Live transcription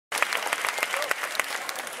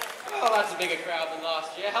Well, that's a bigger crowd than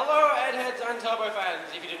last year. Hello, Edheads and Turbo fans.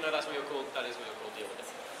 If you didn't know that's what you're called, that is what you're called. Deal with it.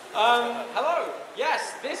 Hello.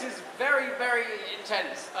 Yes, this is very, very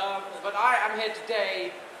intense. But I am here today,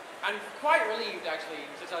 and quite relieved, actually,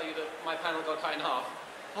 to tell you that my panel got cut in half.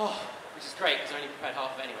 Oh, which is great, because I only prepared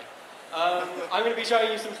half of it anyway. I'm going to be showing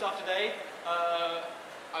you some stuff today.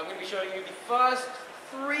 I'm going to be showing you the first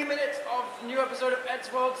 3 minutes of the new episode of Ed's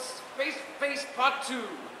World Space Face Part 2.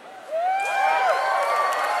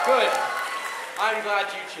 Good. I'm glad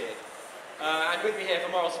you cheered. And with me here for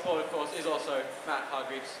moral support, of course, is also Matt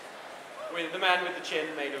Hargreaves, with the man with the chin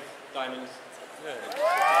made of diamonds.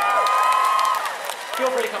 Feel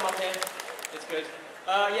free to come up here. It's good.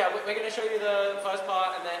 Yeah, we're going to show you the first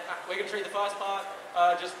part, and then we're going to show you the first part,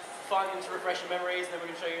 just fun to refresh your memories, and then we're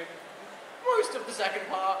going to show you most of the second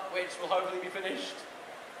part, which will hopefully be finished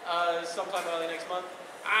sometime early next month.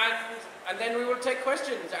 And then we will take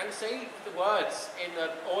questions and say the words in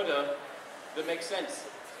an order that makes sense.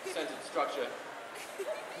 Sentence structure.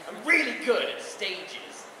 I'm really good at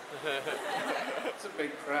stages. It's a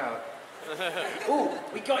big crowd. Ooh,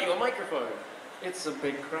 we got you a microphone. It's a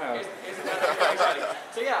big crowd. Isn't that very exciting?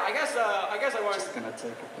 So yeah, I guess I won't. Just gonna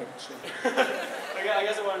take a picture. I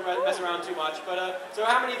guess I won't mess around too much. But so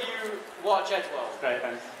how many of you watch Ed's World? Great,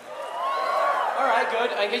 thanks. All right,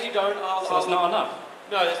 good. In case you don't, So that's not enough.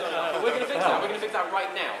 No, that's not enough. But we're gonna fix that. We're gonna fix that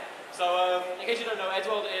right now. So in case you don't know, Ed's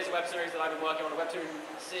World is a web series that I've been working on a webtoon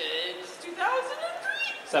since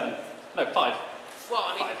 2003. 7. No, 5. Well,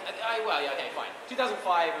 I mean, well, yeah, okay, fine.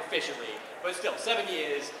 2005 officially, but still 7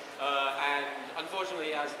 years. And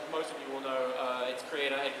unfortunately, as most of you will know, its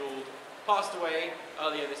creator, Ed Gould, passed away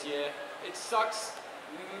earlier this year. It sucks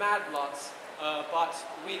mad lots, but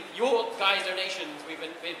with your guys' donations, we've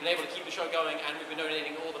been able to keep the show going, and we've been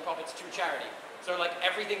donating all the profits to charity. So, like,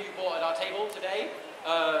 everything you bought at our table today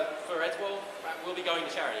for Ed's World will be going to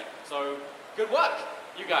charity. So, good work,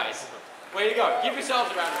 you guys. Way to go. Give yourselves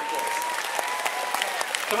a round of applause.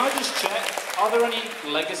 Can I just check, are there any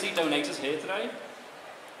legacy donators here today?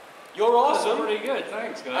 You're awesome. That's pretty good,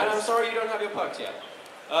 thanks guys. And I'm sorry you don't have your perks yet.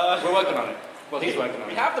 We're working on it. Well, he's working on it.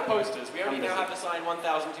 We have the posters. We only now have to sign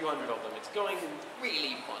 1,200 of them. It's going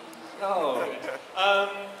really fun. Oh.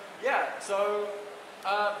 Yeah, so,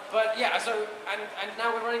 but yeah, so, and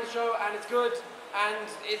now we're running the show, and it's good, and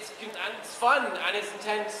it's fun, and it's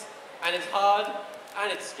intense, and it's hard,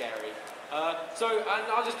 and it's scary. And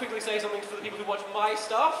I'll just quickly say something for the people who watch my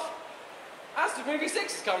stuff. Astrid Movie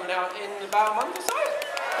 6 is coming out in about a month or so.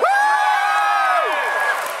 Woo!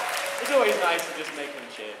 It's always nice to just make them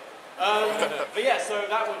cheer. But yeah, so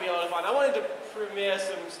that would be a lot of fun. I wanted to premiere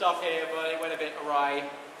some stuff here, but it went a bit awry.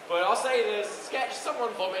 But I'll say there's a sketch,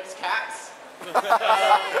 someone vomits cats.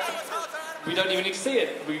 We don't even need to see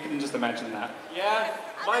it. We can just imagine that. Yeah,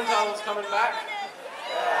 Mind Tunnel's coming back.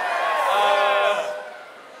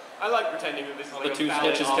 I like pretending that this is like the two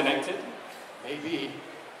sketches connected? Maybe.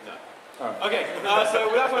 No. Oh. Okay, so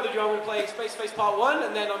without further ado, I'm going to play Space Face Part 1,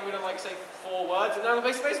 and then I'm going to like say 4 words, and then I'm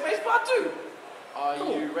going to play Space Face Part 2. Are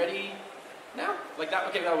you ready now? Like that?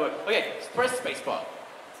 Okay, that'll work. Okay, press space bar.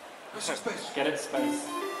 Press space. Get it, space.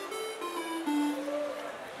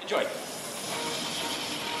 Enjoy.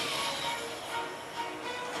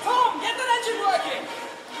 Tom, get that engine working!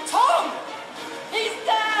 Tom! He's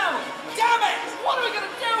down! Damn it! What are we gonna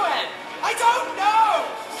do with? I don't know!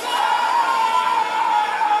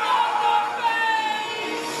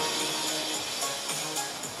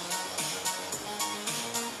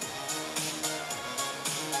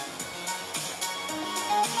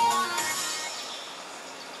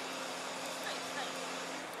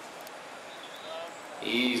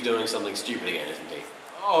 He's doing something stupid again, isn't he?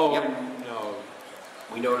 Oh, yep. No.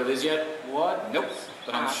 We know what it is yet? What? Nope.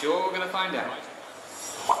 But I'm sure we're gonna find out.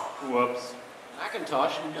 Whoops.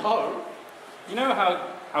 Macintosh? No. You know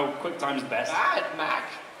how QuickTime's best? Bad,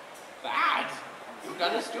 Mac. Bad. You've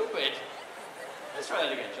done it stupid. Let's try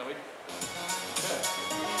that again, shall we? Sure.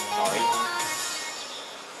 Sorry.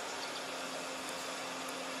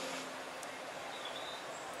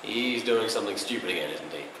 He's doing something stupid again,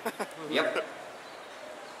 isn't he? Yep.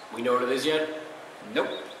 We know what it is yet? Nope.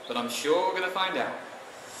 But I'm sure we're gonna find out.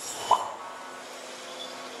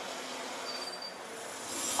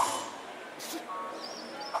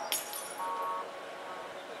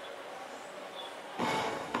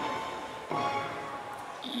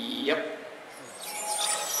 Yep.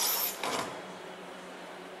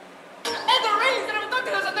 And the rays that have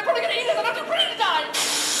abducted us, and they're probably gonna eat us, and I'm too pretty to die!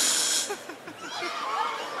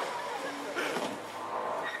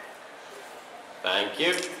 Thank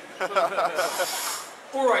you.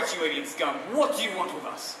 Alright, you alien scum, what do you want with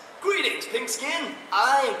us? Greetings, Pink Skin.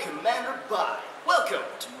 I am Commander Bai. Welcome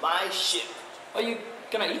to my ship. Are you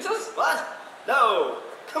gonna eat us? What? No.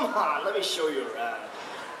 Come on, let me show you around.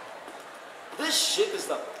 This ship is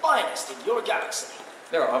the finest in your galaxy.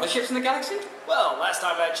 There are other ships in the galaxy? Well, last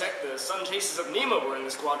time I checked, the Sun Chasers of Nemo were in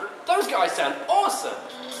the squadron. Those guys sound awesome!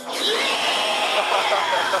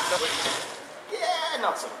 Yeah,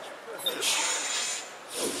 not so much.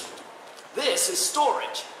 This is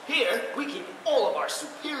storage. Here, we keep all of our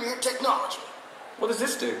superior technology. What does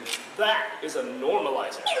this do? That is a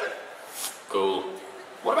normalizer. Cool.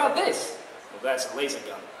 What about this? Well, that's a laser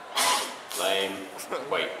gun. Lame.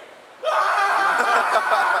 Wait.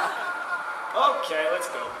 Okay, let's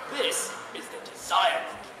go. This is the Desire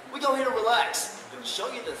Room. We go here to relax and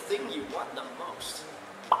show you the thing you want the most.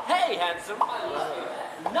 Hey, handsome. I love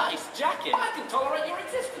you. Nice jacket. I can tolerate your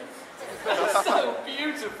existence. That's so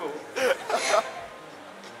beautiful.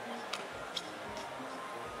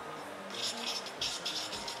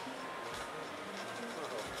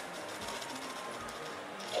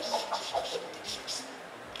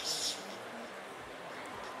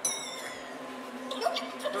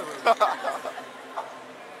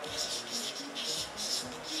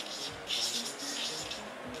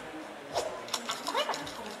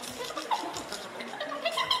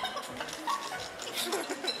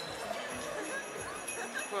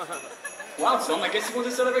 Wow, Tom, I guess you want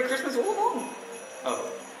to celebrate Christmas all along.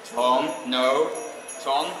 Oh, Tom, no.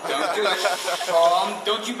 Tom, don't do this. Tom,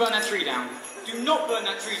 don't you burn that tree down. Do not burn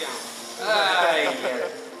that tree down.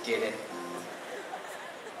 You did it.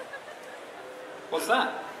 What's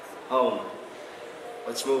that? Home.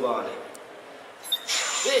 Let's move on here.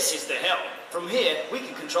 This is the helm. From here, we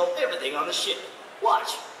can control everything on the ship.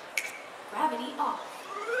 Watch. Gravity off.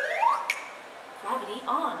 Gravity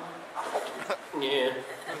on. Yeah.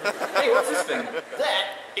 Hey, what's this thing? That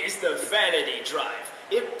is the vanity drive.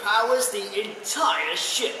 It powers the entire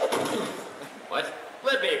ship. What?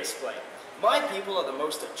 Let me explain. My people are the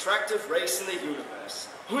most attractive race in the universe.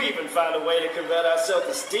 We even found a way to convert our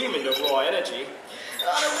self-esteem into raw energy.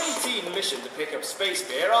 On a routine mission to pick up space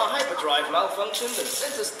bear, our hyperdrive malfunctioned and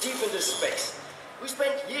sent us deep into space. We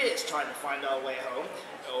spent years trying to find our way home.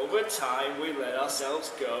 Over time, we let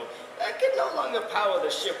ourselves go. I can no longer power the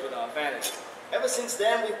ship with our vanity. Ever since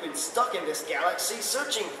then, we've been stuck in this galaxy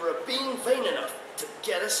searching for a being vain enough to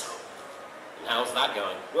get us home. And how's that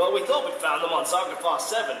going? Well, we thought we'd found them on Sargaphar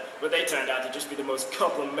 7, but they turned out to just be the most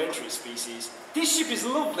complimentary species. This ship is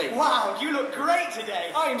lovely. Wow, you look great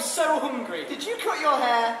today. I am so hungry. Did you cut your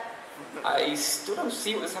hair? I still don't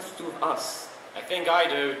see what this has to do with us. I think I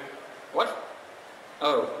do. What?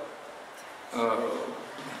 Oh. Oh.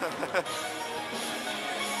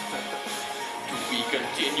 To be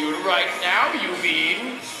continued right now, you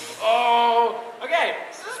mean? Oh, okay.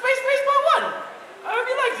 So Space Part 1. I hope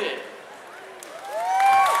you liked it.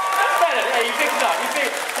 That's better. Yeah, you picked it up. You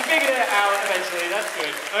figured it out eventually. That's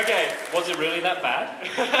good. Okay. Was it really that bad?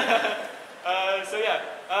 So yeah.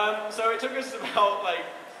 So it took us about like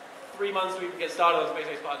 3 months to even get started on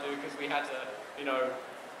Space Part 2 because we had to, you know,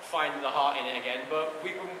 find the heart in it again. But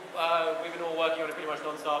we've been all working on it pretty much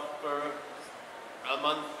non-stop for a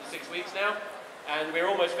month, 6 weeks now, and we're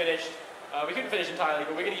almost finished. We couldn't finish entirely,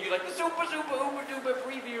 but we're going to give you like the super duper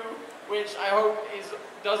preview, which I hope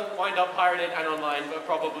doesn't wind up pirated and online, but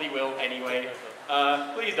probably will anyway.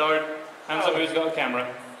 Please don't. Hands up, who's got a camera?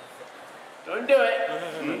 Don't do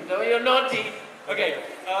it. No, you're naughty. Okay,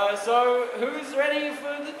 so who's ready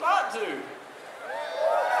for the part 2?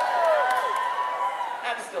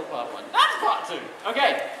 That's still part 1. That's part 2.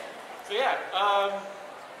 Okay, so yeah,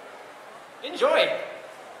 enjoy.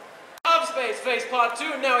 Of Space Part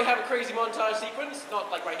 2, and now we have a crazy montage sequence. Not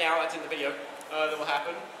like right now, that's in the video, that will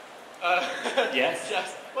happen. Yes.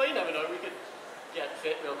 Just, well, you never know, we could get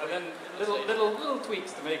fit real quick. And then little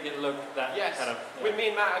tweaks to make it look that yes. kind of... With me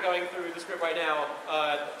and Matt are going through the script right now,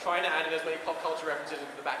 trying to add in as many pop culture references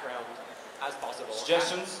into the background as possible.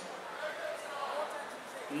 Suggestions?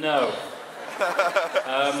 No.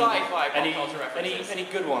 Sci-fi pop culture references. Any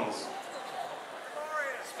good ones?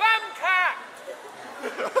 Spam cat!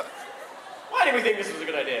 Why did we think this was a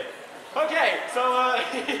good idea? Okay, so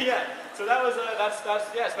yeah, so that's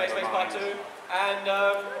Space Part 2, and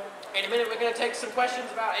in a minute we're going to take some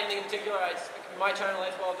questions about anything in particular. It's my channel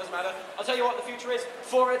as well, it doesn't matter. I'll tell you what the future is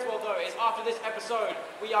for it, well though, is after this episode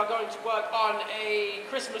we are going to work on a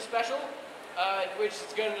Christmas special, which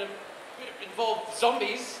is going to involve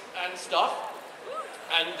zombies and stuff.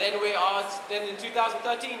 And then then in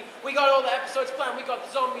 2013, we got all the episodes planned. We got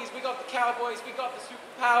the zombies, we got the cowboys, we got the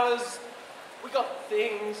superpowers, we got the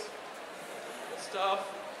things, and stuff.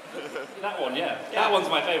 That one, yeah. Yeah. That one's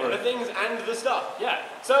my The favourite. things and the stuff. Yeah.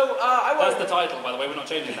 So, I That's won't... the title, by the way. We're not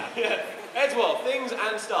changing that. Yeah. Edgeworld, things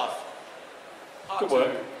and stuff. Part Good 2.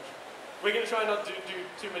 work. We're going to try not to do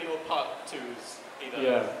too many more part 2s either.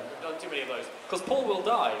 Yeah. We've done too many of those. Because Paul will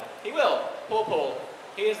die. He will. Poor Paul.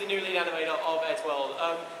 He is the new lead animator of Edgeworld.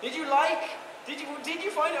 Did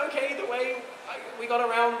you find it okay the way we got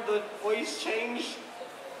around the voice change?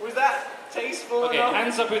 Was that tasteful Okay, enough?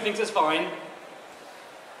 hands up who thinks it's fine.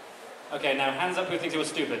 Okay, now hands up who thinks it was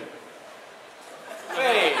stupid.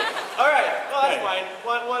 Hey, alright, well that's Okay. fine.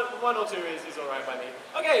 One or two is alright by me.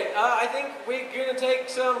 Okay, I think we're going to take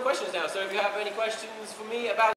some questions now. So if you have any questions for me about